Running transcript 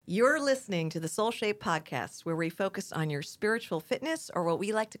You're listening to the Soul Shape Podcast, where we focus on your spiritual fitness, or what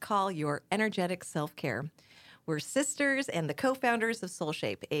we like to call your energetic self-care. We're sisters and the co-founders of Soul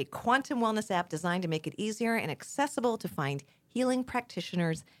Shape, a quantum wellness app designed to make it easier and accessible to find healing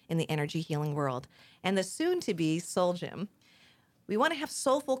practitioners in the energy healing world, and the soon-to-be Soul Gym. We want to have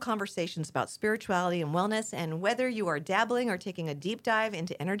soulful conversations about spirituality and wellness, and whether you are dabbling or taking a deep dive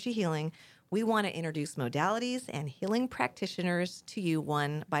into energy healing, we want to introduce modalities and healing practitioners to you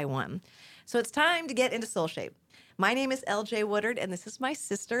one by one. So it's time to get into Soul Shape. My name is LJ Woodard, and this is my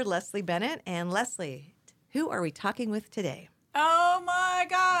sister, Leslie Bennett. And Leslie, who are we talking with today? Oh my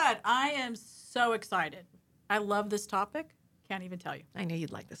God, I am so excited. I love this topic. Can't even tell you. I knew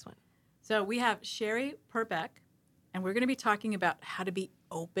you'd like this one. So we have Sherry Perbeck, and we're going to be talking about how to be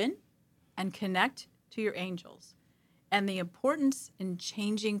open and connect to your angels and the importance in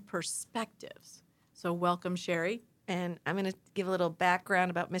changing perspectives. So welcome, Sherry. And I'm going to give a little background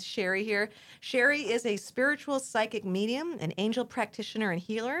about Miss Sherry here. Sherry is a spiritual psychic medium, an angel practitioner and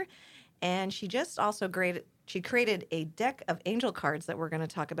healer. And she just also created a deck of angel cards that we're going to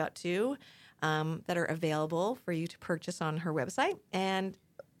talk about too, that are available for you to purchase on her website. And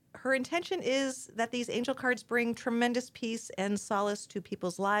her intention is that these angel cards bring tremendous peace and solace to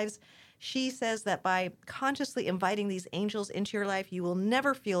people's lives. She says that by consciously inviting these angels into your life, you will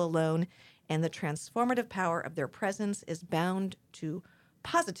never feel alone, and the transformative power of their presence is bound to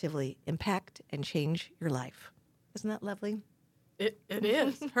positively impact and change your life. Isn't that lovely? It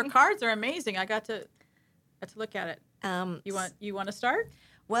is. Her cards are amazing. I got to look at it. You want to start?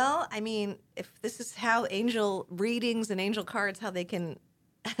 Well, I mean, if this is how angel readings and angel cards, how they can,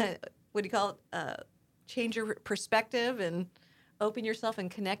 what do you call it, change your perspective and open yourself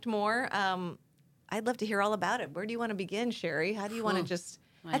and connect more, I'd love to hear all about it. Where do you want to begin, Sherry? How do you want to just,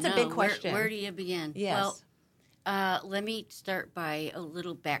 that's a big question. Where do you begin? Yes. Well, let me start by a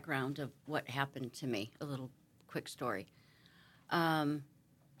little background of what happened to me, a little quick story. My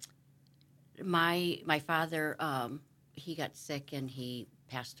father, he got sick and he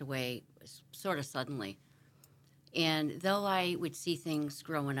passed away sort of suddenly. And though I would see things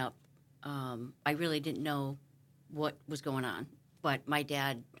growing up, I really didn't know what was going on. But my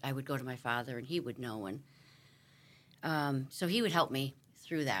dad, I would go to my father and he would know. And so he would help me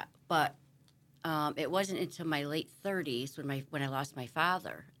through that. But it wasn't until my late 30s when I lost my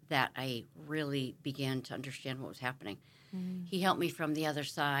father that I really began to understand what was happening. Mm-hmm. He helped me from the other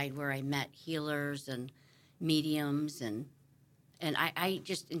side where I met healers and mediums. And I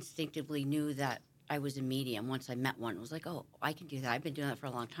just instinctively knew that I was a medium once I met one. It was like, oh, I can do that. I've been doing that for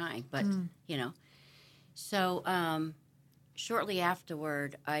a long time. But, So shortly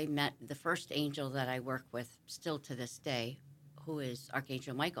afterward, I met the first angel that I work with still to this day, who is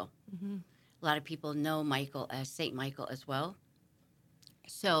Archangel Michael. Mm-hmm. A lot of people know Michael as Saint Michael as well.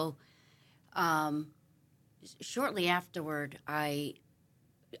 So shortly afterward, I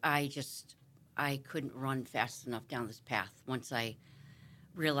couldn't run fast enough down this path once I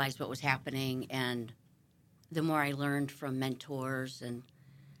realized what was happening. And the more I learned from mentors, and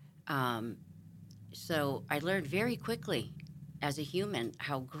so I learned very quickly as a human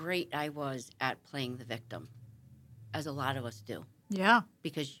how great I was at playing the victim, as a lot of us do. Yeah.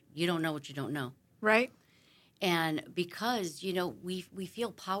 Because you don't know what you don't know. Right. And because, we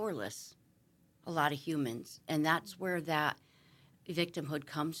feel powerless, a lot of humans, and that's where that victimhood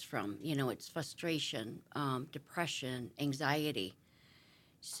comes from. It's frustration, depression, anxiety.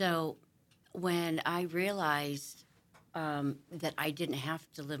 So when I realized that I didn't have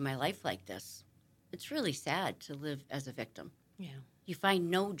to live my life like this, it's really sad to live as a victim. Yeah. You find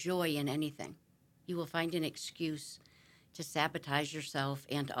no joy in anything. You will find an excuse to sabotage yourself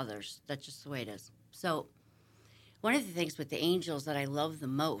and others. That's just the way it is. So one of the things with the angels that I love the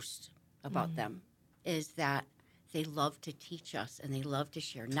most about them is that they love to teach us and they love to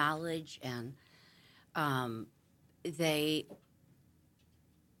share knowledge, and I'll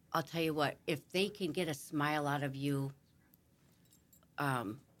tell you what, if they can get a smile out of you,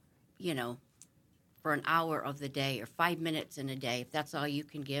 for an hour of the day or 5 minutes in a day, if that's all you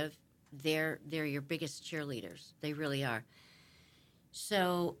can give, they're your biggest cheerleaders. They really are.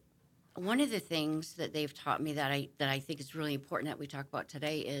 So one of the things that they've taught me that I think is really important that we talk about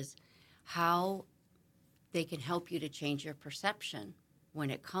today is how they can help you to change your perception when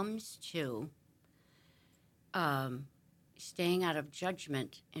it comes to staying out of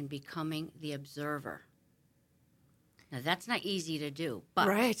judgment and becoming the observer. Now, that's not easy to do,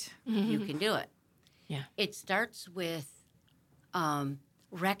 but you can do it. Yeah. It starts with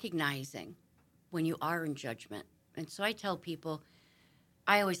recognizing when you are in judgment. And so I tell people,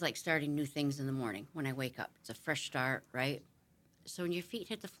 I always like starting new things in the morning when I wake up. It's a fresh start, right? So when your feet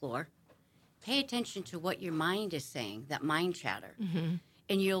hit the floor, pay attention to what your mind is saying, that mind chatter.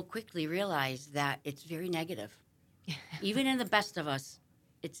 And you'll quickly realize that it's very negative. Even in the best of us,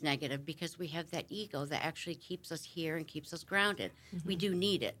 it's negative because we have that ego that actually keeps us here and keeps us grounded. We do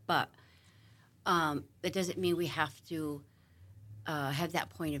need it, but that doesn't mean we have to have that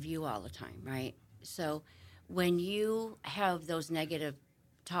point of view all the time, right? So when you have those negative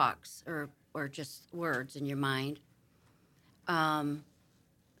talks or just words in your mind,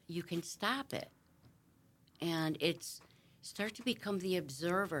 you can stop it. And it's start to become the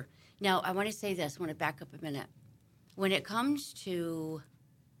observer. Now, I want to say this. I want to back up a minute. When it comes to,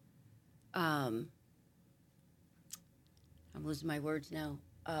 I'm losing my words now,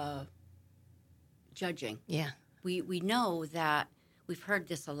 judging. Yeah. We know that we've heard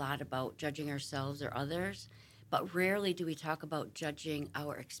this a lot about judging ourselves or others, but rarely do we talk about judging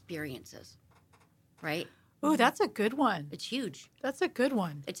our experiences, right? Oh, that's a good one. It's huge. That's a good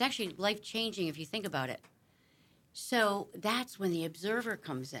one. It's actually life-changing if you think about it. So that's when the observer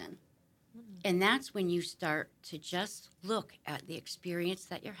comes in. And that's when you start to just look at the experience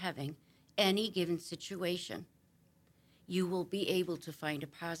that you're having, any given situation. You will be able to find a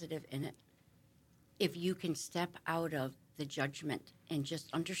positive in it if you can step out of the judgment and just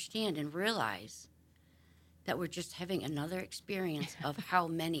understand and realize that we're just having another experience of how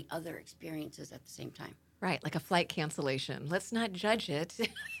many other experiences at the same time. Right, like a flight cancellation. Let's not judge it.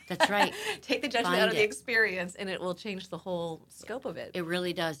 That's right. Take the judgment Find out of the it. experience, and it will change the whole scope of it. It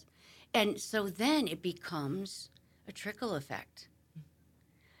really does. And so then it becomes a trickle effect.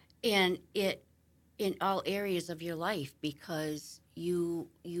 And it in all areas of your life because you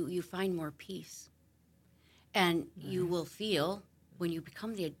find more peace. And you will feel when you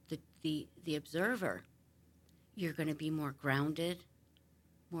become the observer, you're going to be more grounded,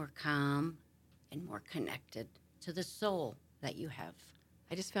 more calm, and more connected to the soul that you have.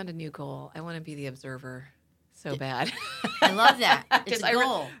 I just found a new goal. I want to be the observer so bad. I love that. It's a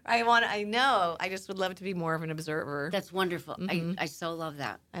goal. I know. I just would love to be more of an observer. That's wonderful. I so love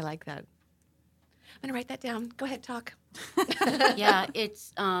that. I like that. I'm going to write that down. Go ahead, talk. Yeah,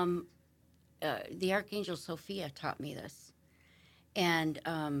 it's the Archangel Sophia taught me this. And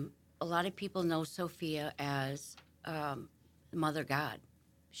a lot of people know Sophia as Mother God.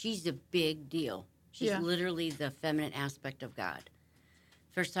 She's a big deal. She's literally the feminine aspect of God.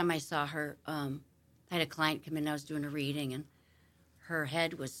 First time I saw her, I had a client come in, I was doing a reading, and her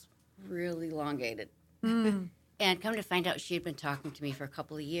head was really elongated. And come to find out, she had been talking to me for a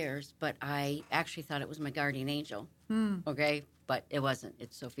couple of years, but I actually thought it was my guardian angel, okay? But it wasn't.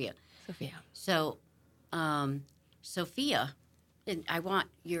 It's Sophia. Sophia. So, Sophia, and I want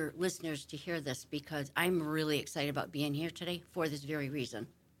your listeners to hear this because I'm really excited about being here today for this very reason.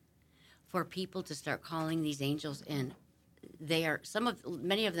 For people to start calling these angels in.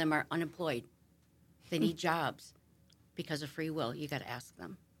 Many of them are unemployed. They need jobs because of free will. You got to ask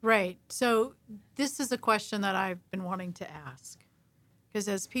them. Right. So this is a question that I've been wanting to ask. Because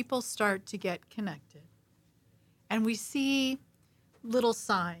as people start to get connected and we see little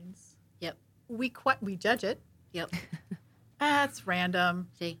signs, Yep. we judge it. Yep. That's random.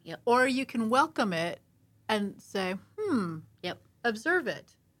 See? Yep. Or you can welcome it and say, Yep. observe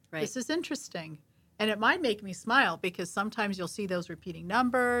it. Right. This is interesting. And it might make me smile because sometimes you'll see those repeating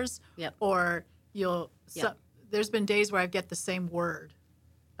numbers. Yep. Or Yep. there's been days where I get the same word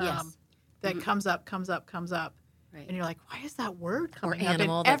Yes. that comes up. Right. And you're like, why is that word coming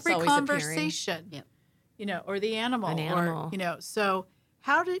animal up in that's every always appearing. conversation? Yep. Or the animal. An animal. Or, so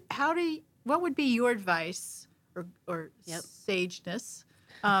what would be your advice or Yep. sageness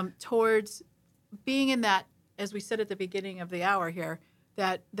towards being in that, as we said at the beginning of the hour here,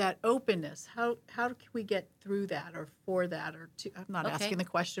 that openness? How can we get through that or for that or to? I'm not Okay. asking the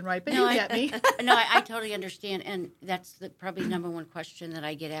question right, but No, you get me. No, I totally understand. And that's probably the number one question that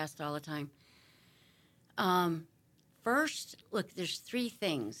I get asked all the time. First, look, there's 3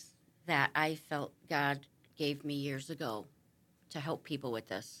 things that I felt God gave me years ago to help people with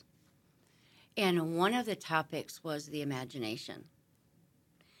this. And one of the topics was the imagination.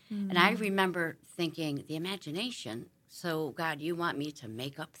 And I remember thinking, the imagination? So, God, you want me to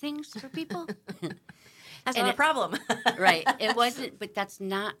make up things for people? That's And not a problem. Right. It wasn't, but that's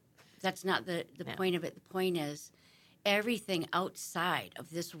not the No. point of it. The point is everything outside of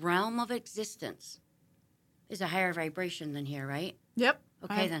this realm of existence is a higher vibration than here, right? Yep.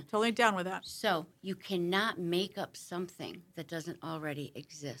 Okay, I'm then. totally down with that. So you cannot make up something that doesn't already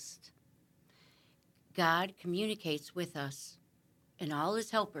exist. God communicates with us and all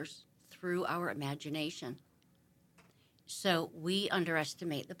his helpers through our imagination. So we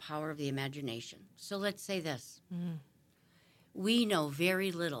underestimate the power of the imagination. So let's say this. we know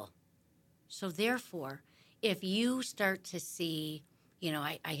very little. So therefore, if you start to see,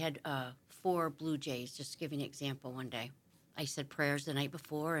 I had 4 blue jays, just to give you an example one day. I said prayers the night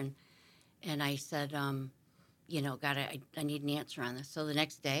before, and I said, God, I need an answer on this. So the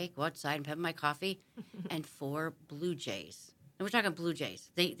next day, go outside and have my coffee, and 4 blue jays. And we're talking blue jays.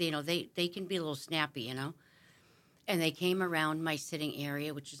 They can be a little snappy, And they came around my sitting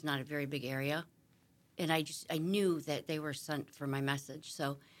area, which is not a very big area. And I knew that they were sent for my message.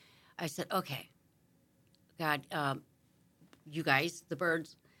 So I said, okay, God, you guys, the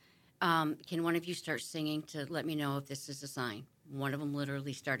birds, can one of you start singing to let me know if this is a sign? One of them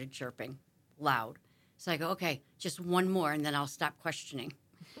literally started chirping loud. So I go, okay, just one more, and then I'll stop questioning.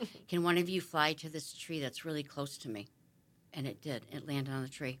 Can one of you fly to this tree that's really close to me? And it did. It landed on the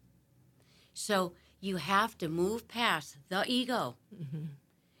tree. So you have to move past the ego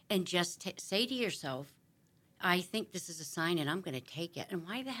and just say to yourself, I think this is a sign and I'm going to take it. And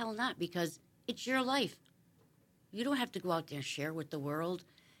why the hell not? Because it's your life. You don't have to go out there and share with the world.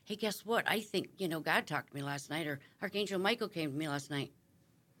 Hey, guess what? I think, God talked to me last night, or Archangel Michael came to me last night.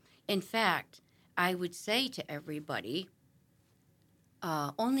 In fact, I would say to everybody,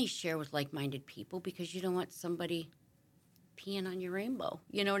 only share with like-minded people, because you don't want somebody peeing on your rainbow.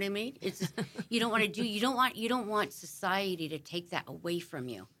 You know what I mean? It's you don't want society to take that away from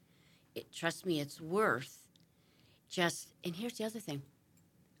you. Trust me, it's worth just. And here's the other thing.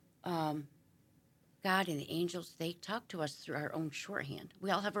 God and the angels, they talk to us through our own shorthand.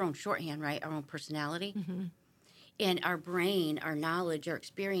 We all have our own shorthand, right? Our own personality. And our brain, our knowledge, our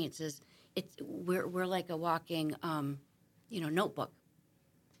experiences, we're like a walking, notebook.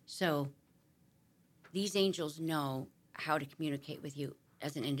 So these angels know how to communicate with you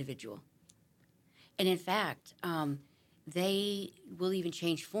as an individual. And in fact, they will even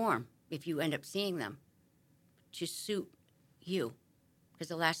change form if you end up seeing them to suit you. Because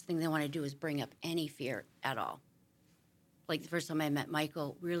the last thing they want to do is bring up any fear at all. Like the first time I met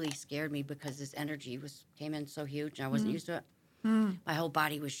Michael really scared me because his energy came in so huge and I wasn't used to it. My whole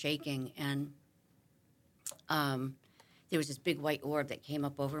body was shaking, and there was this big white orb that came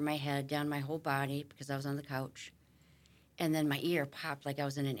up over my head, down my whole body because I was on the couch. And then my ear popped like I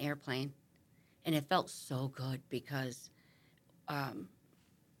was in an airplane. And it felt so good because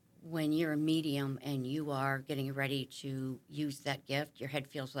when you're a medium and you are getting ready to use that gift, your head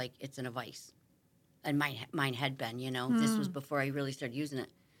feels like it's in a vice. And mine had been, This was before I really started using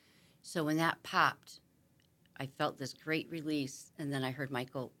it. So when that popped, I felt this great release, and then I heard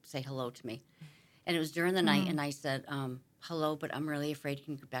Michael say hello to me. And it was during the night, and I said, hello, but I'm really afraid he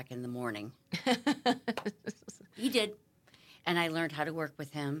can get back in the morning. He did. And I learned how to work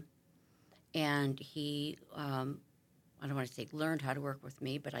with him. And he, I don't want to say learned how to work with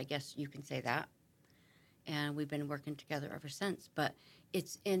me, but I guess you can say that. And we've been working together ever since. But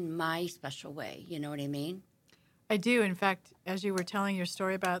it's in my special way. You know what I mean? I do. In fact, as you were telling your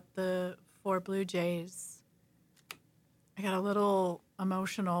story about the 4 blue jays, I got a little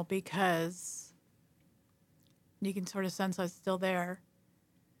emotional because you can sort of sense I was still there.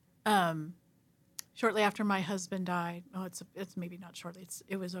 Shortly after my husband died, it's maybe not shortly,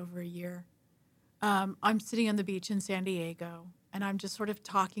 it was over a year. I'm sitting on the beach in San Diego, and I'm just sort of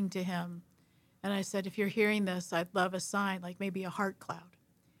talking to him. And I said, if you're hearing this, I'd love a sign, like maybe a heart cloud.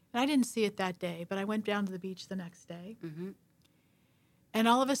 And I didn't see it that day, but I went down to the beach the next day. And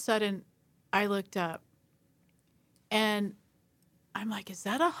all of a sudden, I looked up, and I'm like, is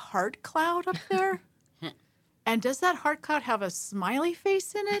that a heart cloud up there? And does that heart cloud have a smiley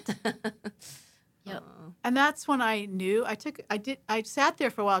face in it? Yep. And that's when I knew. I sat there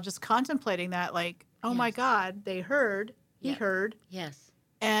for a while just contemplating that, like, oh my God, they heard, he heard. Yes.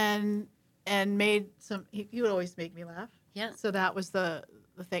 And made some, he would always make me laugh. Yeah. So that was the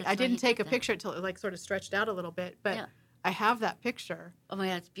thing. That's I didn't why he take did a that. picture until it like sort of stretched out a little bit, but Yeah. I have that picture. Oh my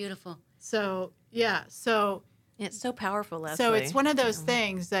God, it's beautiful. So, yeah. So It's so powerful, Leslie. So it's one of those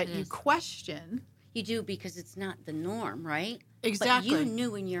things that It you is. question. You do, because it's not the norm, right? Exactly. But you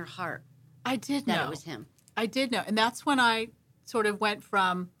knew in your heart I did that know. it was him. I did know. And that's when I sort of went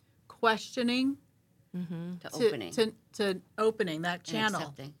from questioning To opening. to opening that And channel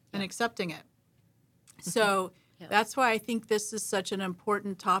accepting. and Yep. accepting it. So Yep. that's why I think this is such an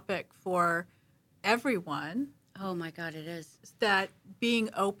important topic for everyone, Oh my God, it is. that being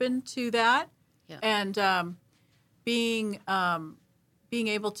open to that Yep. and being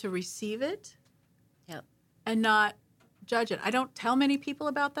able to receive it Yep. and not judge it. I don't tell many people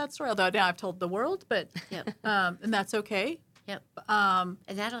about that story, although now I've told the world, but Yep. and that's okay. Yep. Um,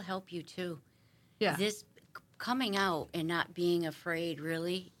 And that'll help you too. yeah. This coming out and not being afraid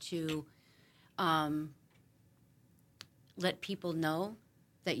really to let people know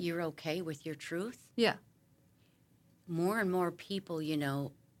that you're okay with your truth, Yeah. more and more people,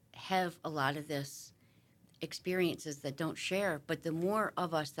 have a lot of this experiences that don't share. But the more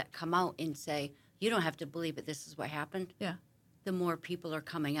of us that come out and say, you don't have to believe it, this is what happened, Yeah. the more people are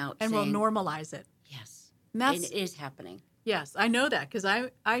coming out And saying, we'll normalize it. yes, And and that's it is happening. yes, I know that because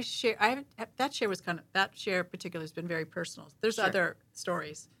I share. That share particularly has been very personal. There's Sure. other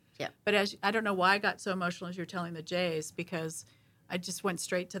stories. Yeah. But I don't know why I got so emotional as you're telling the Jays because I just went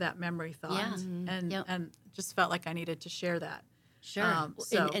straight to that memory thought Yeah. and Yep. and just felt like I needed to share that. Sure.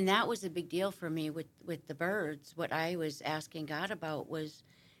 So And that was a big deal for me with the birds. What I was asking God about was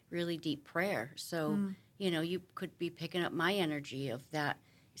really deep prayer. So, you could be picking up my energy of that,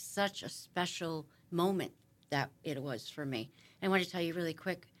 such a special moment that it was for me. And I want to tell you really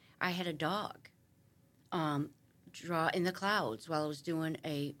quick, I had a dog draw in the clouds while I was doing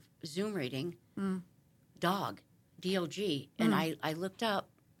a Zoom reading. Dog, DOG. And I looked up,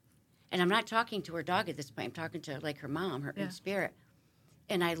 and I'm not talking to her dog at this point. I'm talking to like her mom, her Yeah. in spirit.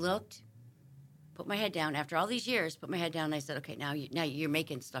 And I looked, put my head down. After all these years, put my head down. And I said, okay, now you're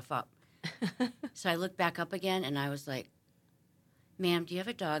making stuff up. So I looked back up again, and I was like, ma'am, do you have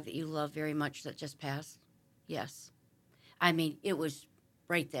a dog that you love very much that just passed? Yes. I mean, it was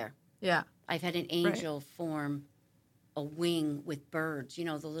right there. yeah, I've had an angel form a wing with birds, the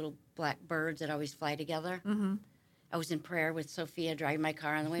little black birds that always fly together. mm-hmm. I was in prayer with Sophia, driving my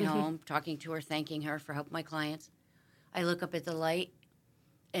car on the way home, talking to her, thanking her for helping my clients. I look up at the light,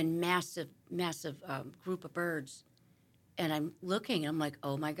 and massive group of birds. And I'm looking, and I'm like,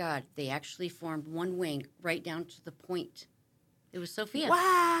 oh, my God. They actually formed one wing right down to the point. It was Sophia.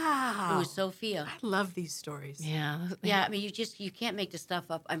 Wow, It was Sophia. I love these stories. Yeah. Yeah, I mean, you can't make this stuff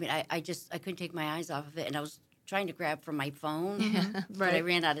up. I mean, I couldn't take my eyes off of it, and I was trying to grab from my phone, but I Right.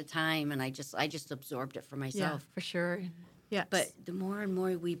 ran out of time, and I just absorbed it for myself. For sure. Yes. But the more and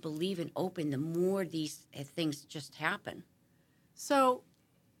more we believe and open, the more these things just happen. So,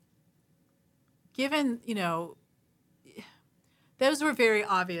 given, those were very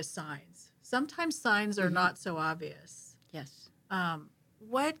obvious signs. Sometimes signs are not so obvious. Yes.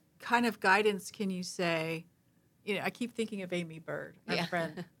 What kind of guidance can you say? I keep thinking of Amy Bird, our Yeah.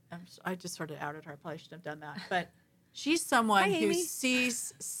 friend. I just sort of outed her. I probably shouldn't have done that. But she's someone Hi, who Amy.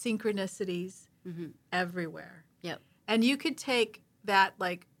 sees synchronicities everywhere. Yep. And you could take that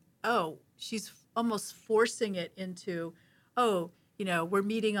like, oh, she's almost forcing it into, we're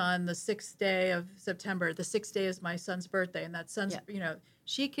meeting on the 6th day of September. The 6th day is my son's birthday. And that son's,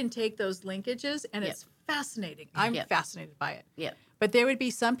 she can take those linkages and Yep. it's fascinating. I'm Yep. fascinated by it. Yep. But there would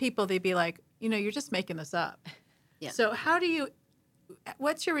be some people, they'd be like, you're just making this up. Yeah. So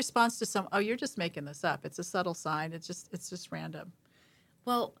what's your response to you're just making this up. It's a subtle sign. It's just random.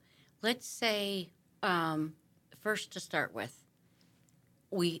 Well, let's say, first to start with,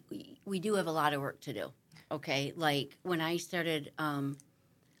 we do have a lot of work to do. Okay, like when I started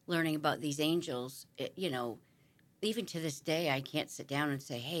learning about these angels, even to this day, I can't sit down and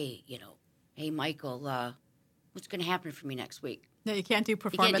say, hey, Michael, what's going to happen for me next week? No, you can't do do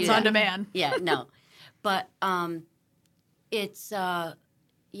performance that. on demand. Yeah, no. But it's,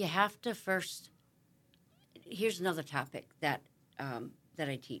 you have to first, here's another topic that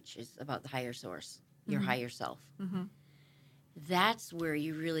I teach is about the higher source, your higher self. Mm-hmm. That's where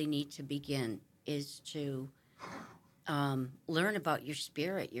you really need to begin, is to learn about your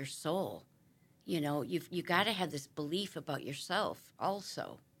spirit, your soul. You got to have this belief about yourself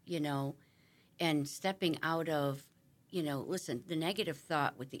also, and stepping out of, listen, the negative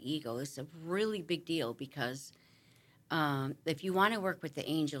thought with the ego is a really big deal because if you want to work with the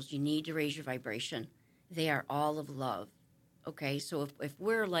angels, you need to raise your vibration. They are all of love. Okay, so if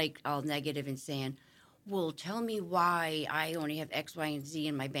we're like all negative and saying, well, tell me why I only have X, Y, and Z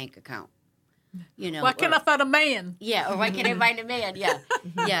in my bank account. Why can't I find a man? Yeah, or why can't I find a man? Yeah.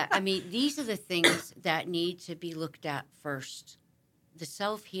 Yeah, I mean, these are the things that need to be looked at first. The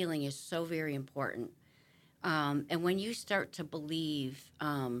self-healing is so very important. And when you start to believe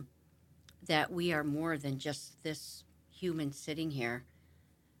that we are more than just this human sitting here,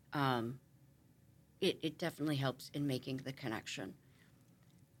 it definitely helps in making the connection.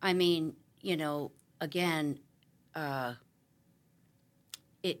 I mean, again,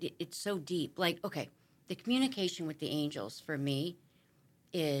 it's so deep. Like, okay, the communication with the angels for me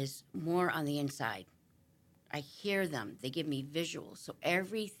is more on the inside. I hear them. They give me visuals. So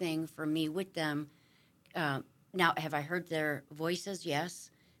everything for me with them, now, have I heard their voices? Yes.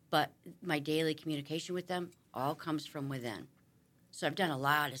 But my daily communication with them all comes from within. So I've done a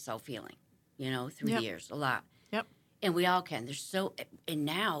lot of self-healing, through the years, a lot. Yep. And we all can. And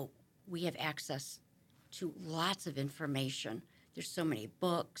now we have access to lots of information. There's so many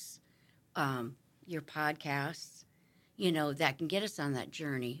books, your podcasts, that can get us on that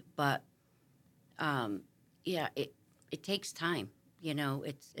journey. But it takes time.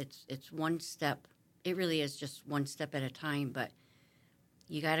 It's one step. It really is just one step at a time. But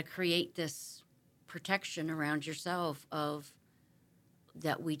you got to create this protection around yourself of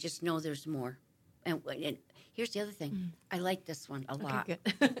that we just know there's more. And here's the other thing. I like this one a lot. Okay,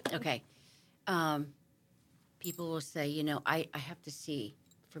 good. Okay. People will say, I have to see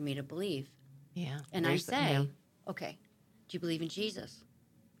for me to believe. Yeah. And I say, okay, do you believe in Jesus?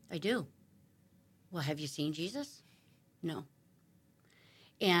 I do. Well, have you seen Jesus? No.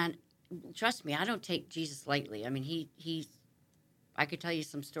 And trust me, I don't take Jesus lightly. I mean, I could tell you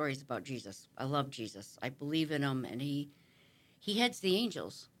some stories about Jesus. I love Jesus. I believe in him, and he heads the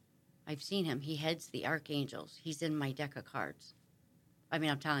angels. I've seen him. He heads the archangels. He's in my deck of cards. I mean,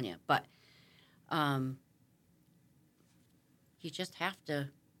 I'm telling you. But you just have to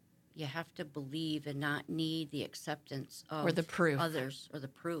believe and not need the acceptance of Or the proof. others or the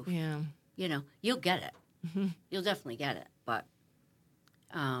proof. Yeah. You'll get it. Mm-hmm. You'll definitely get it. But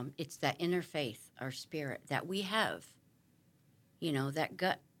it's that inner faith, our spirit that we have, that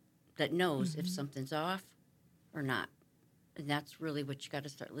gut that knows if something's off or not. And that's really what you got to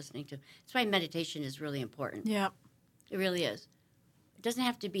start listening to. That's why meditation is really important. Yeah. It really is. It doesn't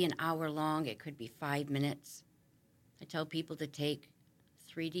have to be an hour long. It could be 5 minutes. I tell people to take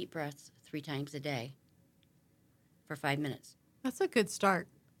 3 deep breaths 3 times a day for 5 minutes. That's a good start.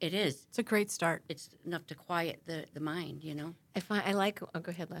 It is. It's a great start. It's enough to quiet the mind, I like. Oh, go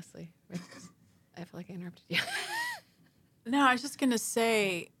ahead, Leslie. I feel like I interrupted you. No, I was just going to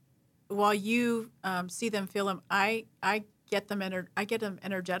say, while you see them, feel them, I get them. I get them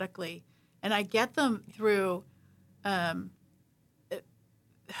energetically, and I get them through. How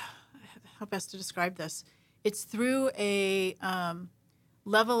best to describe this? It's through a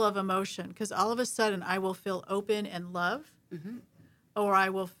level of emotion, because all of a sudden I will feel open and love, or I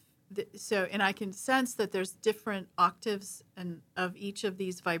will. And I can sense that there's different octaves and of each of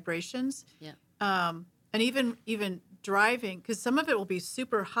these vibrations. Yeah. And even driving, because some of it will be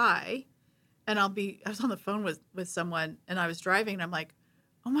super high, and I was on the phone with someone, and I was driving, and I'm like,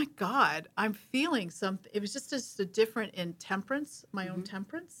 oh my God, I'm feeling something. It was just a different in temperance, my own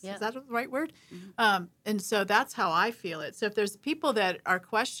temperance. Yeah. Is that the right word? And so that's how I feel it. So if there's people that are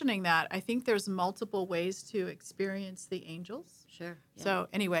questioning that, I think there's multiple ways to experience the angels. Sure. Yeah. So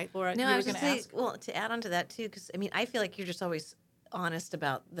anyway, Laura, No, you I were was going going to to say, ask. well, to add on to that too, because I feel like you're just always honest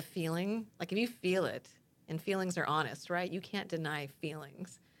about the feeling. Like if you feel it, and feelings are honest, right? You can't deny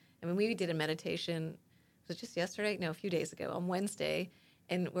feelings. I mean, we did a meditation. Was it just yesterday? No, a few days ago on Wednesday,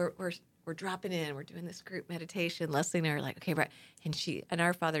 and we're dropping in. We're doing this group meditation. Leslie and I are like, okay, right. And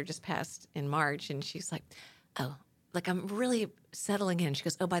our father just passed in March, and she's like, oh, like I'm really settling in. She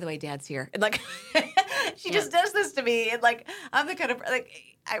goes, oh, by the way, Dad's here, and like. She just does this to me, and like I'm the kind of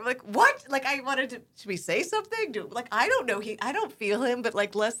I'm like what? Like I wanted to. Should we say something? I don't know. I don't feel him, but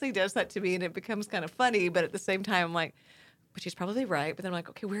like Leslie does that to me, and it becomes kind of funny. But at the same time, I'm like, but she's probably right. But then I'm like,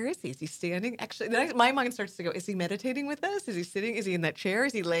 okay, where is he? Is he standing? Actually, then my mind starts to go: is he meditating with us? Is he sitting? Is he in that chair?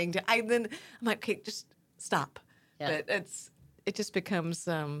 Is he laying down? Then I'm like, okay, just stop. Yeah. But it just becomes.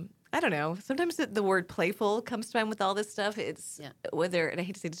 I don't know. Sometimes the word playful comes to mind with all this stuff. It's whether, and I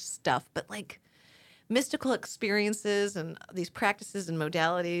hate to say just stuff, but like. Mystical experiences and these practices and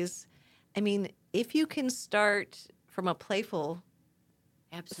modalities. I mean, if you can start from a playful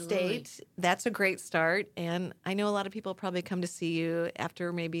state, that's a great start. And I know a lot of people probably come to see you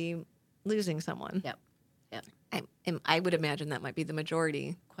after maybe losing someone. Yep. Yep. I would imagine that might be the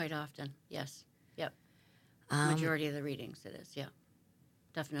majority. Quite often, yes. Yep. Majority of the readings, it is. Yeah,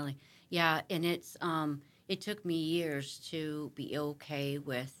 definitely. Yeah, and it's it took me years to be okay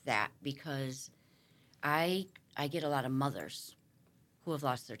with that because I get a lot of mothers who have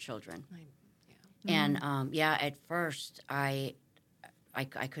lost their children, and at first I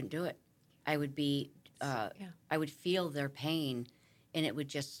couldn't do it. I would be I would feel their pain, and it would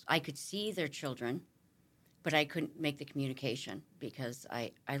just I could see their children, but I couldn't make the communication because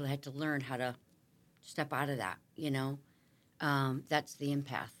I had to learn how to step out of that. That's the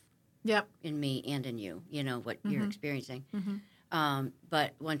empath. Yep. In me and in you. What you're experiencing.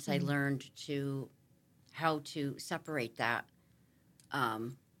 But once I learned how to separate that,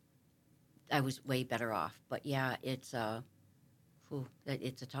 I was way better off. But yeah, it's a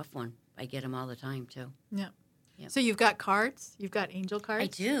tough one. I get them all the time too. Yeah. Yep. So you've got cards? You've got angel cards? I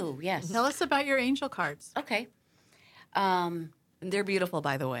do, yes. Tell us about your angel cards. Okay. They're beautiful,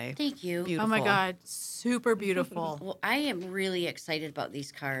 by the way. Thank you. Beautiful. Oh my God, super beautiful. Well, I am really excited about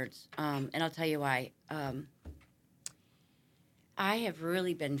these cards, and I'll tell you why. I have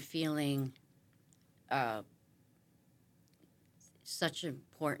really been feeling such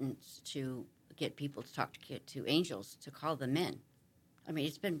importance to get people to talk to angels, to call them in. I mean,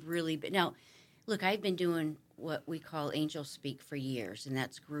 it's been really big. Now, look, I've been doing what we call angel speak for years, and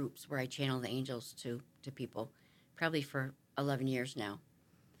that's groups where I channel the angels to people, probably for 11 years now.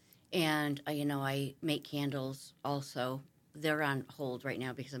 And, I make candles also. They're on hold right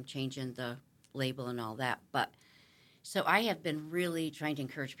now because I'm changing the label and all that. But so I have been really trying to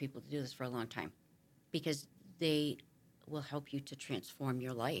encourage people to do this for a long time because they will help you to transform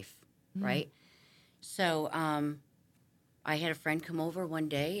your life, right? So I had a friend come over one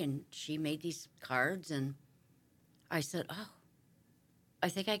day and she made these cards and I said, oh, I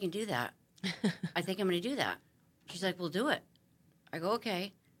think I can do that. I think I'm going to do that. She's like, well, do it. I go,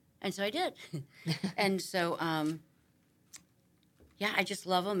 okay. And so I did. And so, I just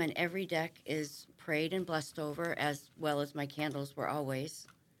love them. And every deck is prayed and blessed over, as well as my candles were always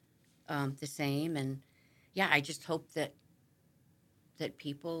the same. And, I just hope that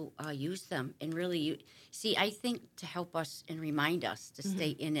people use them and really see, I think to help us and remind us to stay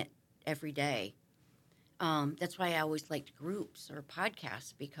in it every day. That's why I always liked groups or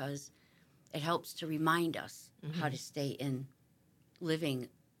podcasts because it helps to remind us how to stay in living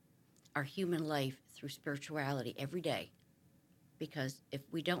our human life through spirituality every day. Because if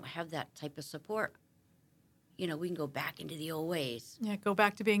we don't have that type of support, we can go back into the old ways. Yeah, go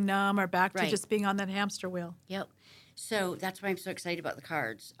back to being numb or back to Right. just being on that hamster wheel. Yep. So that's why I'm so excited about the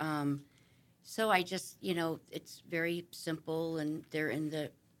cards. So I just, it's very simple, and they're in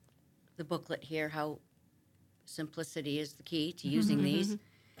the booklet here, how simplicity is the key to using these.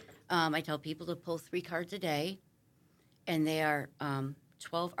 I tell people to pull 3 cards a day, and they are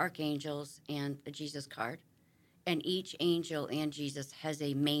 12 archangels and a Jesus card. And each angel and Jesus has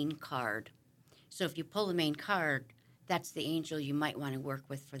a main card. So if you pull the main card, that's the angel you might want to work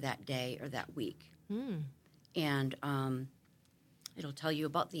with for that day or that week. And it'll tell you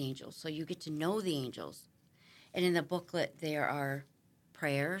about the angels. So you get to know the angels. And in the booklet, there are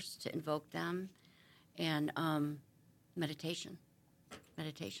prayers to invoke them and meditation.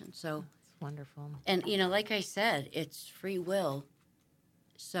 So That's wonderful. and, like I said, it's free will.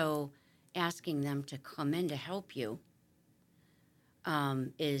 So asking them to come in to help you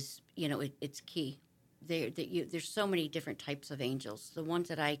is, it's key. There's so many different types of angels. The ones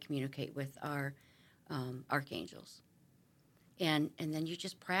that I communicate with are archangels. And then you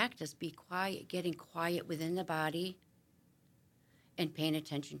just practice, be quiet, getting quiet within the body and paying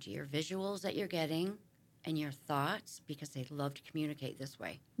attention to your visuals that you're getting and your thoughts because they love to communicate this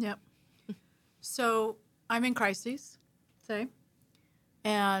way. Yep. So I'm in crises, say,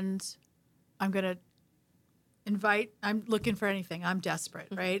 and I'm going to I'm looking for anything. I'm desperate,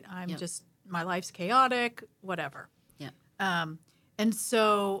 right? I'm Yep. just, my life's chaotic, whatever. Yep. And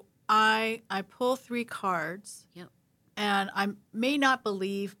so I pull 3 cards. Yep. And I may not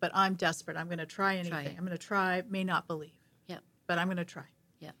believe, but I'm desperate. I'm going to try anything. Try it. I'm going to try, may not believe. Yep. But I'm going to try.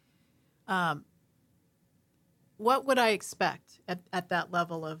 Yep. What would I expect at that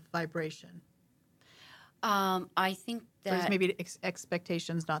level of vibration? I think Or is that maybe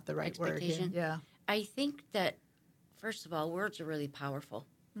expectation's not the right word. Here. Expectation? Yeah. I think that first of all, words are really powerful,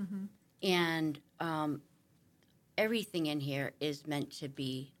 Mm-hmm. and everything in here is meant to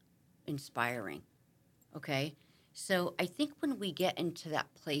be inspiring. Okay, so I think when we get into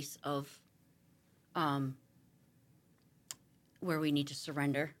that place of where we need to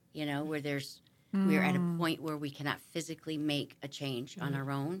surrender, where we're at a point where we cannot physically make a change on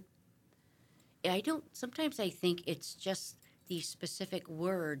our own. Sometimes I think it's just these specific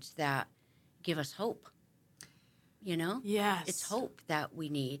words that give us hope. Yes. It's hope that we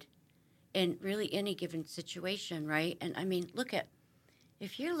need in really any given situation, right? And I mean,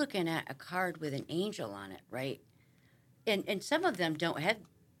 if you're looking at a card with an angel on it, right? And some of them don't have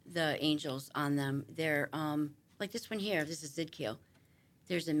the angels on them. They're like this one here. This is Zidkiel.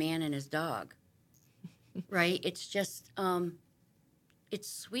 There's a man and his dog, right? It's just, it's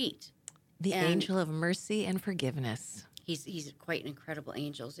sweet. The And- angel of mercy and forgiveness. He's quite an incredible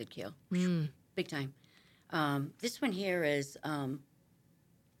angel, Zidkiel. Mm. Big time. This one here is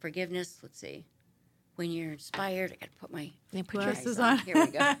forgiveness. Let's see. When you're inspired, I got to put my Yeah, put your eyes Glasses on. on. Here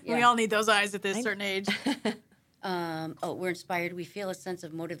we go. We Yeah. all need those eyes at this certain age. We're inspired. We feel a sense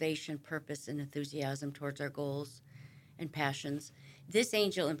of motivation, purpose, and enthusiasm towards our goals and passions. This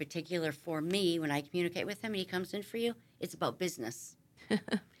angel in particular, for me, when I communicate with him and he comes in for you, it's about business.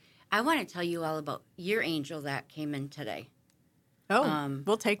 I want to tell you all about your angel that came in today. Oh,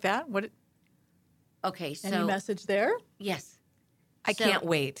 we'll take that. Okay, so Any message there? yes, I So, can't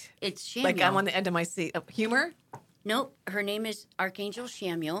wait. It's Shamuel. Like I'm on the end of my seat. Humor? Nope, her name is Archangel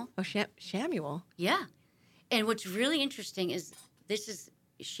Shamuel. Oh, Shamuel. Yeah, and what's really interesting is this is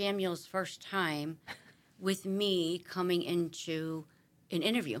Shamuel's first time with me coming into an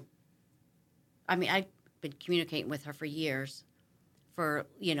interview. I mean, I've been communicating with her for years, for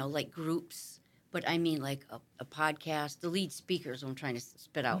like groups, but I mean like a podcast. The lead speaker is what I'm trying to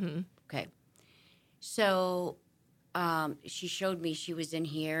spit out. Mm-hmm. Okay, so she showed me she was in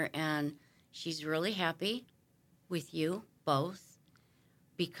here, and she's really happy with you both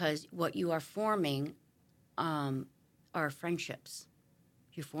because what you are forming are friendships.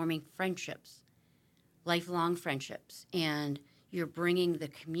 You're forming friendships, lifelong friendships, and you're bringing the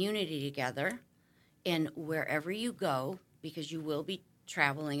community together. And wherever you go, because you will be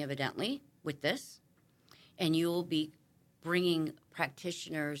traveling evidently with this, and you will be bringing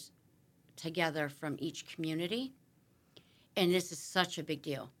practitioners together from each community. And this is such a big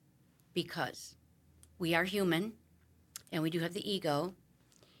deal because we are human and we do have the ego,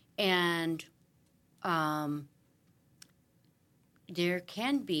 and there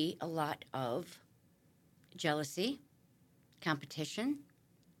can be a lot of jealousy, competition,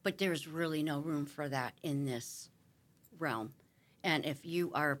 but there's really no room for that in this realm. And if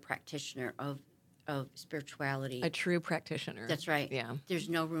you are a practitioner of spirituality, A true practitioner. that's right. Yeah. There's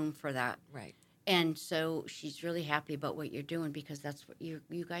no room for that. Right. And so she's really happy about what you're doing because that's what you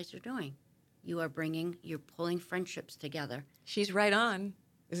guys are doing. You're pulling friendships together. She's right on.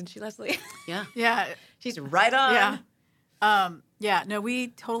 Isn't she, Leslie? Yeah. Yeah. She's right on. Yeah. No, we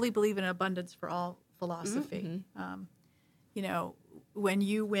totally believe in abundance for all philosophy. When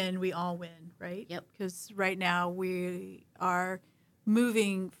you win, we all win, right? Yep. Because right now we are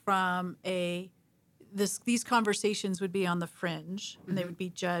moving from these conversations would be on the fringe, and they would be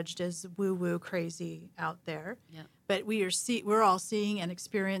judged as woo-woo crazy out there. Yep. But we're all seeing and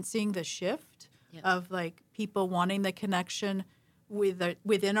experiencing the shift Yep. of like people wanting the connection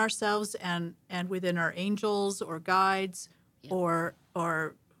within ourselves and within our angels or guides Yep.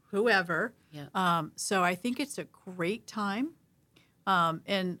 or whoever. Yep. So I think it's a great time.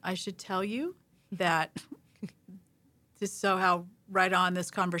 And I should tell you that just so how right on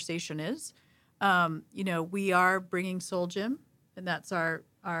this conversation is, we are bringing Soul Gym, and that's our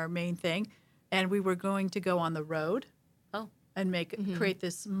main thing. And we were going to go on the road. Oh. And create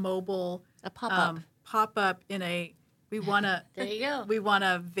this mobile A pop-up. pop-up we want There you go.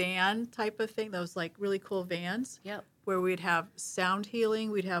 a van type of thing, those like really cool vans. Yep. Where we'd have sound healing,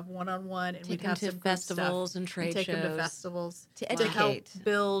 we'd have one-on-one, and Take we'd them have to some group festivals stuff. and trade We'd take them to shows. festivals To help educate.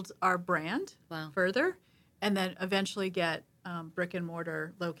 build our brand Wow. further, and then eventually get brick and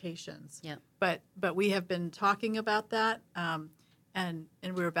mortar locations. Yep. But we have been talking about that, and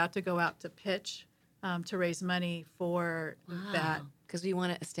we're about to go out to pitch to raise money for that. Wow. Because we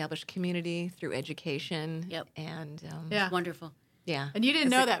want to establish community through education. Yep. And Yeah. Wonderful. yeah. And you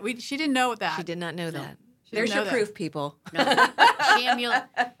didn't know that. She didn't know that. She did not know that. She didn't There's know your that. proof, people. No,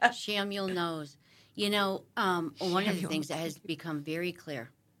 Shamuel knows. One of the Shamuel. things that has become very clear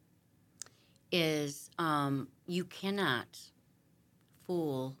is you cannot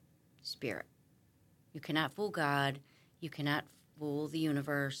fool spirit. You cannot fool God. You cannot fool the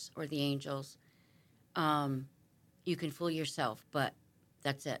universe or the angels. You can fool yourself, but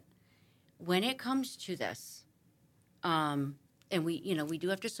that's it. When it comes to this, and we do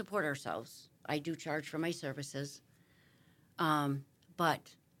have to support ourselves. I do charge for my services.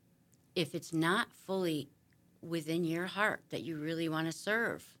 But if it's not fully within your heart that you really want to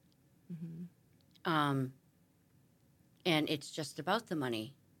serve, and it's just about the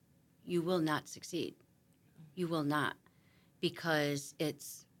money, you will not succeed. You will not, because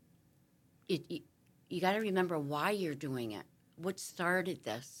you got to remember why you're doing it, what started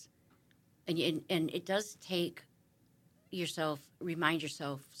this, and it does take remind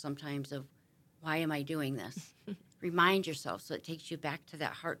yourself sometimes of, why am I doing this? Remind yourself, so it takes you back to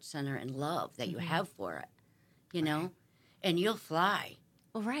that heart center and love that you have for it, and you'll fly.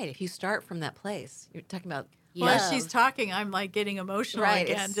 Well, right. If you start from that place, you're talking about Well, as love. she's talking, I'm like getting emotional Right,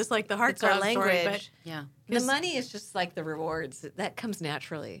 again, it's- just like the heart it's our story. But language. Yeah. The money is just like the rewards. That comes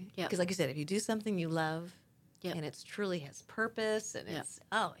naturally. Yep. Because like you said, if you do something you love Yep. and it's truly has purpose and Yep. it's,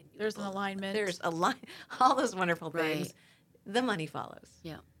 and there's an alignment. There's a line, all those wonderful Right. things. The money follows.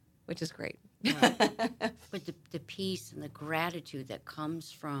 Yeah. Which is great. But the peace and the gratitude that comes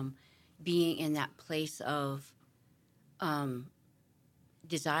from being in that place of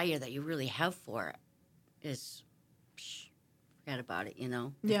desire that you really have for it is, forget about it, Yeah.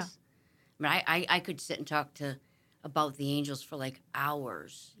 It's- I mean, I could sit and talk to about the angels for like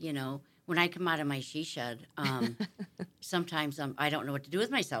hours. You know, when I come out of my she shed, sometimes I don't know what to do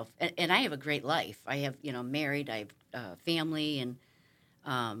with myself. And I have a great life. I have, you know, married, I have family and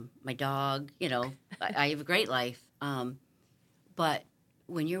my dog, you know, I have a great life. But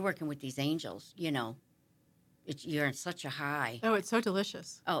when you're working with these angels, you know, you're in such a high. Oh, it's so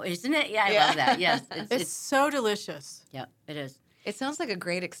delicious. Oh, isn't it? Yeah, I Yeah. love that. Yes. It's so delicious. Yeah, it is. It sounds like a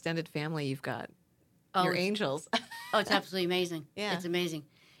great extended family you've got. Oh, Your it's- angels. Oh, it's absolutely amazing. Yeah. It's amazing.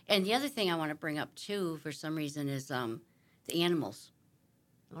 And the other thing I want to bring up too, for some reason, is the animals.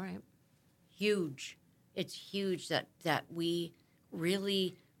 All right. Huge. It's huge that we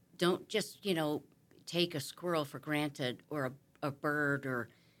really don't just, you know, take a squirrel for granted or a bird or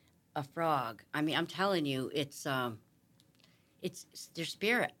a frog. I mean, I'm telling you, it's their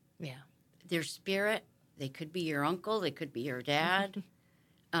spirit. Yeah. Their spirit. They could be your uncle. They could be your dad.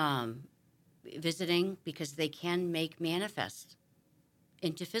 Visiting, because they can make manifest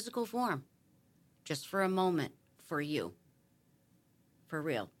into physical form just for a moment for you, for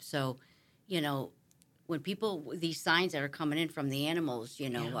real. So, you know, when people, these signs that are coming in from the animals, you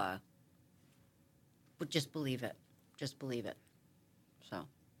know, Yeah. but just believe it. Just believe it. So,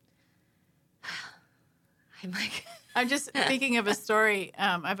 I'm like, I'm just thinking of a story.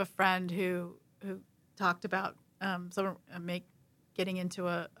 I have a friend who talked about someone getting into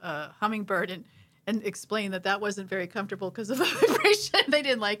a hummingbird and explained that wasn't very comfortable because of the vibration. They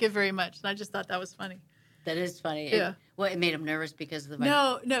didn't like it very much, and I just thought that was funny. that is funny. Yeah. It made them nervous because of the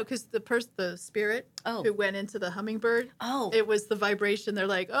No, because the spirit Oh. who went into the hummingbird, Oh. it was the vibration. They're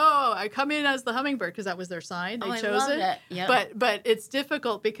like, oh, I come in as the hummingbird because that was their sign. They I chose love it. that. Yeah. But it's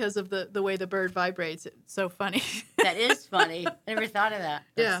difficult because of the way the bird vibrates. It's so funny. That is funny. I never thought of that.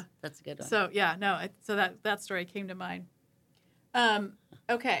 Yeah. That's a good one. So yeah, no. So that story came to mind.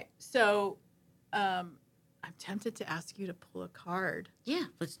 Okay, so I'm tempted to ask you to pull a card Yeah,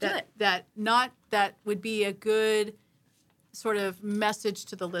 let's do it. that would be a good sort of message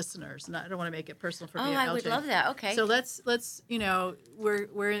to the listeners. And I don't want to make it personal for Oh, me. I would love that. Okay. So let's you know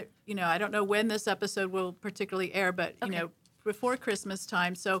we're you know I don't know when this episode will particularly air, but you Okay. know before Christmas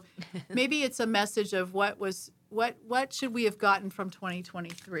time. So maybe it's a message of what should we have gotten from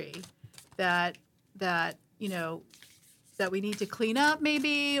 2023 that you know that we need to clean up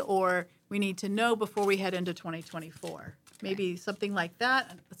maybe, or we need to know before we head into 2024. Maybe something like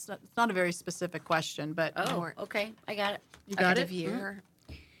that. It's not a very specific question, but Oh, Or- okay. I got it. you got End it. of year.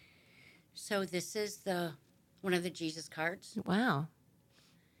 So this is one of the Jesus cards, Wow.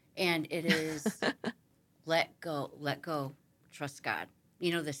 and it is let go, trust God.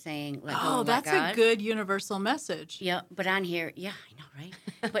 You know the saying, let go, Oh, and that's let God. a good universal message. Yeah, but on here, yeah, I know, right?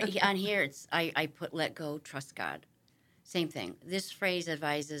 But on here, it's I put let go, trust God. Same thing. This phrase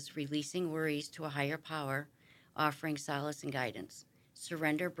advises releasing worries to a higher power, offering solace and guidance.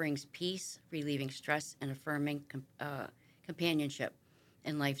 Surrender brings peace, relieving stress, and affirming companionship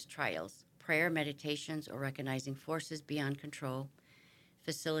in life's trials. Prayer, meditations, or recognizing forces beyond control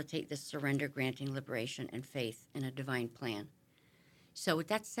facilitate this surrender, granting liberation and faith in a divine plan. So, with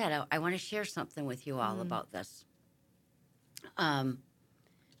that said, I want to share something with you all about this.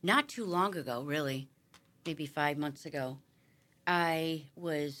 Not too long ago, really, maybe 5 months ago, I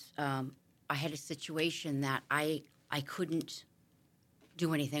had a situation that I couldn't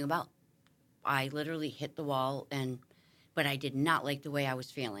do anything about. I literally hit the wall, but I did not like the way I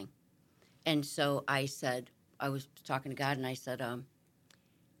was feeling. And so I said, I was talking to God, and I said,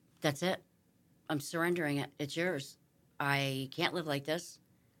 that's it. I'm surrendering it. It's yours. I can't live like this.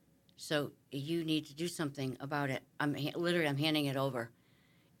 So you need to do something about it. I'm handing it over.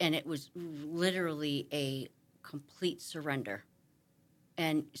 And it was literally a complete surrender.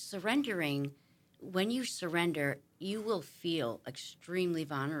 And surrendering, when you surrender, you will feel extremely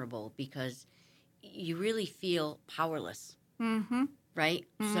vulnerable because you really feel powerless, Mm-hmm. right?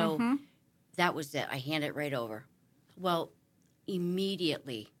 So that was it. I hand it right over. Well,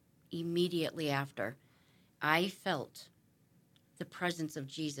 immediately after, I felt the presence of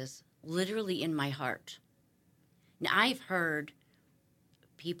Jesus literally in my heart. Now, I've heard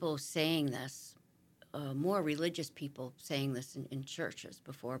people saying this, more religious people saying this in churches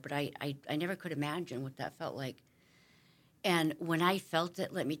before, but I never could imagine what that felt like. And when I felt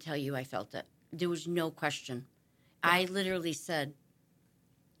it, let me tell you, I felt it. There was no question. I literally said,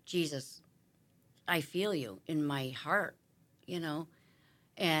 Jesus, I feel you in my heart, you know.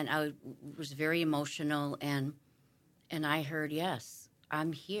 And I was very emotional, and I heard, yes,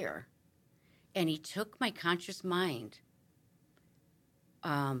 I'm here. And he took my conscious mind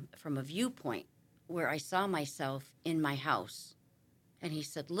from a viewpoint where I saw myself in my house. And he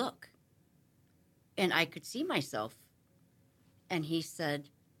said, look, and I could see myself. And he said,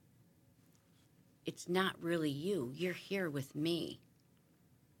 it's not really you. You're here with me.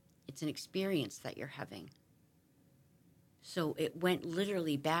 It's an experience that you're having. So it went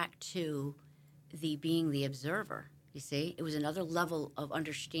literally back to being the observer, you see? It was another level of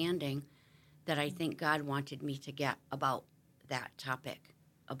understanding that I think God wanted me to get about that topic,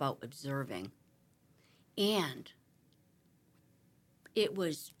 about observing. And it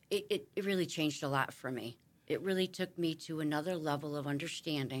really changed a lot for me. It really took me to another level of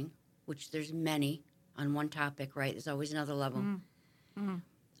understanding, which there's many on one topic, right? There's always another level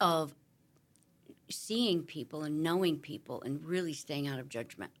of seeing people and knowing people and really staying out of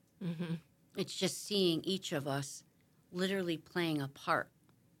judgment. Mm-hmm. It's just seeing each of us literally playing a part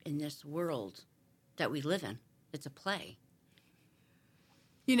in this world that we live in. It's a play.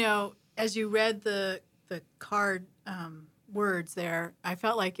 You know, as you read the card words there, I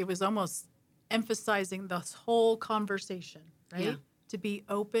felt like it was almost emphasizing this whole conversation, right? Yeah. To be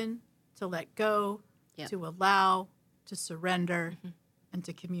open, to let go, Yeah. to allow, to surrender, and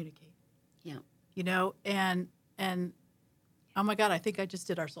to communicate. Yeah. You know, and oh my God, I think I just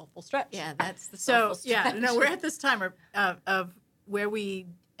did our soulful stretch. Yeah, that's the So soulful stretch. yeah, no, we're at this time of where we,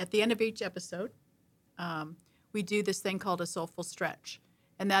 at the end of each episode, we do this thing called a soulful stretch.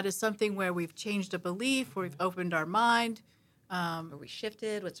 And that is something where we've changed a belief, where we've opened our mind. Where we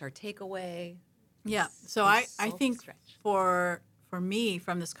shifted. What's our takeaway? Yeah. It's So the I soulful think stretch. for me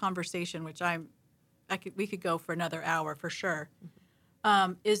from this conversation, which we could go for another hour for sure,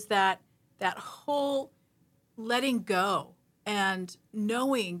 is that whole letting go and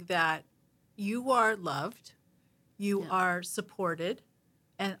knowing that you are loved, you are supported,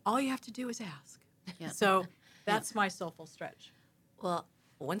 and all you have to do is ask. Yeah. So that's my soulful stretch. Well,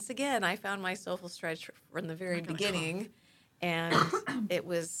 once again, I found my soulful stretch from the very Oh my God. beginning, and it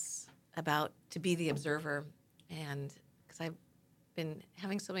was about to be the observer, and because I've been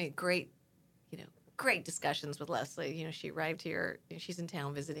having so many great discussions with Leslie. You know, she arrived here, she's in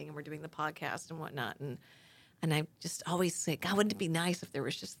town visiting, and we're doing the podcast and whatnot, and I just always say, God, wouldn't it be nice if there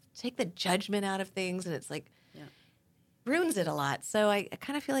was just take the judgment out of things, and it's like ruins it a lot. So I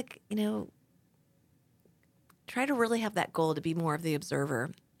kind of feel like, try to really have that goal to be more of the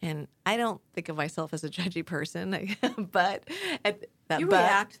observer. And I don't think of myself as a judgy person, but You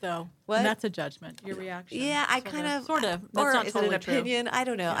react, though. What? And that's a judgment, your reaction. Yeah, I Sort of. That's or not is totally it an true. opinion? I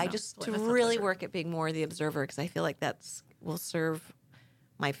don't know. Yeah, I no, just that's to not really true. work at being more the observer, because I feel like will serve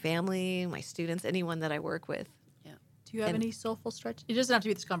my family, my students, anyone that I work with. Do you have any soulful stretch? It doesn't have to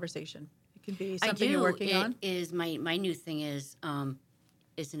be this conversation. It can be something I do. you're working on. It is my new thing is,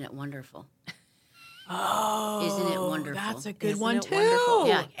 isn't it wonderful? Oh, Isn't it wonderful? That's a good Isn't one it too. wonderful?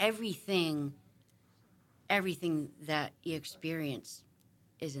 Yeah, everything that you experience,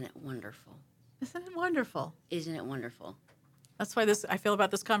 isn't it wonderful? Isn't it wonderful? Isn't it wonderful? That's why I feel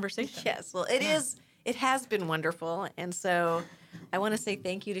about this conversation. Yes, well, it is. It has been wonderful, and so I want to say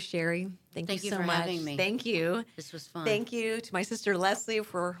thank you to Sherry. Thank you so for much. having me. Thank you. This was fun. Thank you to my sister Leslie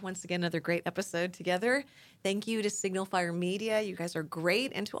for once again another great episode together. Thank you to Signal Fire Media. You guys are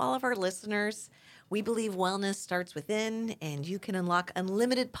great. And to all of our listeners, we believe wellness starts within, and you can unlock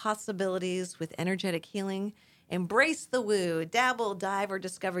unlimited possibilities with energetic healing. Embrace the woo, dabble, dive, or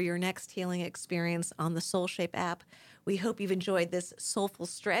discover your next healing experience on the SoulShape app. We hope you've enjoyed this soulful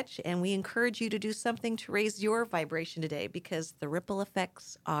stretch, and we encourage you to do something to raise your vibration today, because the ripple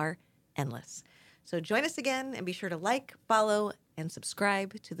effects are endless. So join us again, and be sure to like, follow, and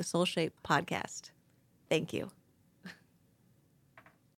subscribe to the SoulShape podcast. Thank you.